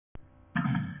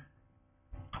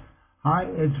Hi,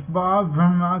 it's Bob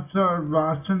from outside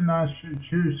Boston,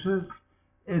 Massachusetts.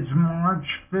 It's March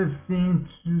 15th,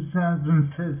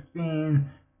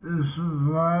 2015. This is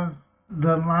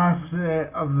the last day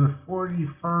of the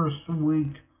 41st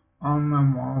week on the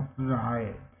Wahls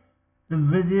diet. The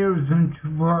video is in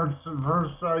two parts. The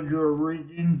first I do a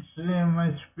reading, see how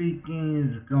my speaking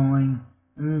is going,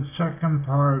 and the second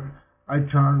part I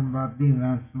talk about the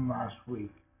events of last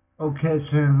week. Okay,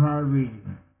 so here's my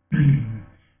reading.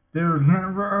 There is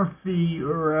never a fee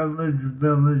or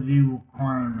eligibility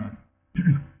requirement.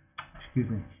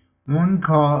 Excuse me. One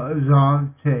call is all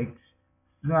it takes.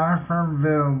 Staff are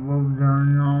available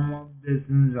during normal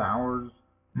business hours,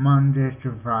 Monday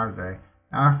to Friday.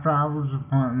 After-hours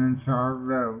appointments are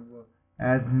available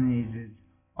as needed.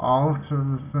 All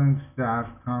servicing staff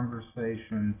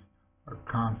conversations are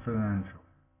confidential.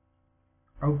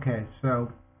 Okay,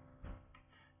 so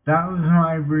that was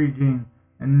my reading,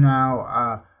 and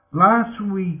now, last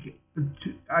week,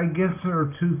 I guess there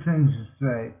are two things to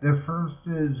say. The first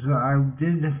is I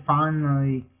did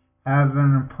finally have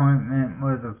an appointment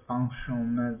with a functional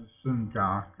medicine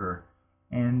doctor,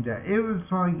 and it was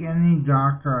like any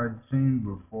doctor I'd seen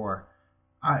before.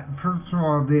 First of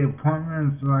all, the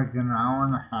appointment was like an hour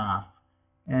and a half,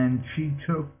 and she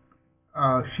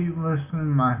listened to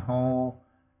my whole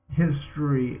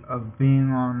history of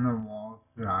being on the Wahls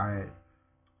diet.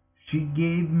 She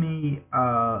gave me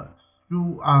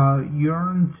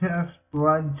urine test,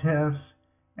 blood test,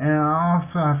 and I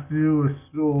also have to do a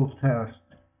stool test,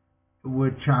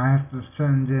 which I have to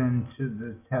send in to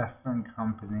the testing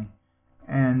company.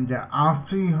 And I'll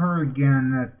see her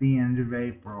again at the end of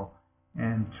April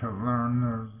and to learn the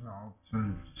results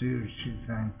and see what she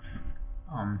thinks.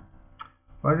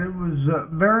 But it was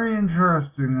very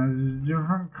interesting. It was a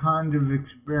different kind of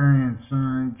experience than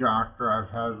any doctor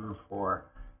I've had before.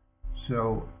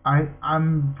 So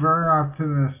I'm very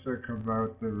optimistic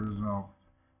about the results.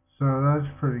 So that's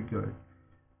pretty good.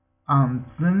 The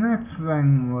next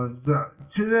thing was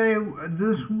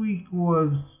this week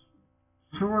was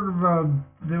sort of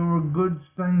there were good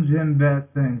things and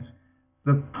bad things.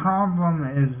 The problem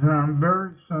is that I'm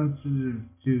very sensitive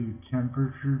to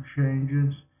temperature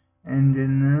changes, and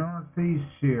in the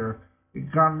Northeast here,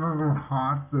 it got a little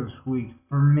hot this week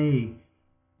for me.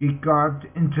 It got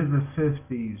into the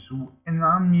 50s, and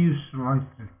I'm used to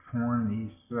like the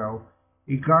 20s, so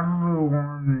it got a little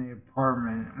warm in the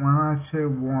apartment. When I say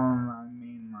warm, I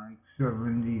mean like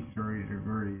 73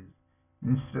 degrees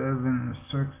instead of in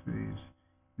the 60s.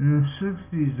 In the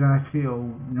 60s, I feel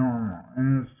normal.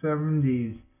 In the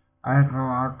 70s, I had a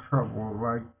lot of trouble.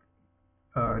 Like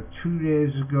 2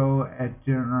 days ago at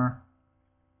dinner,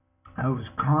 I was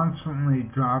constantly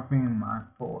dropping my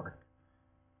fork.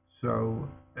 So,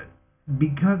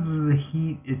 because of the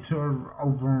heat, it sort of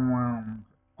overwhelmed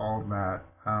all that.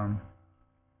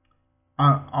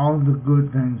 All the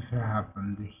good things that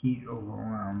happened, the heat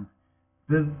overwhelmed.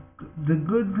 The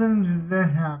good things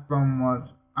that happened was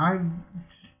I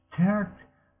detect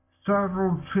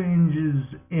several changes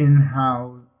in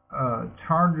how, it's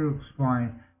hard to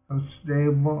explain how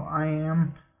stable I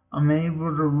am. I'm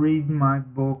able to read my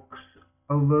books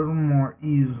a little more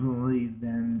easily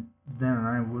than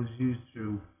I was used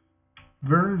to.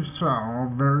 Very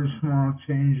subtle, very small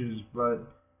changes, but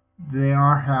they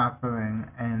are happening,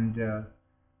 and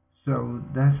so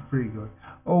that's pretty good.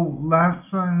 Oh, last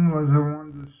thing was I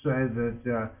wanted to say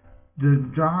that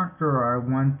the doctor I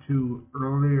went to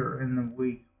earlier in the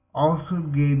week also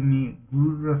gave me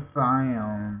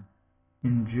glutathione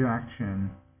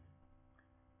injection,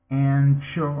 and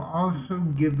she'll also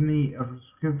give me a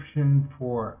prescription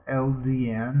for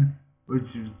LDN,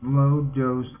 which is low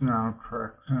dose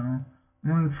naltrexone. I'm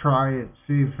going to try it,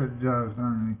 see if it does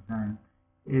anything.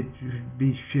 It should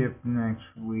be shipped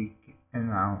next week, and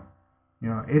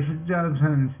if it does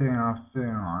anything, I'll stay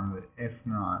on it. If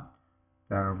not,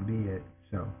 that'll be it.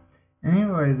 So,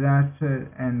 anyway, that's it,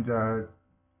 and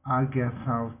I guess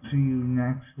I'll see you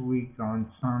next week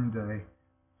on Sunday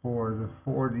for the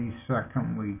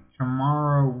 42nd week.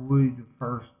 Tomorrow will be the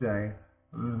first day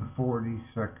of the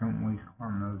 42nd week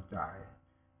on the diet.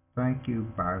 Thank you.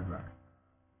 Bye-bye.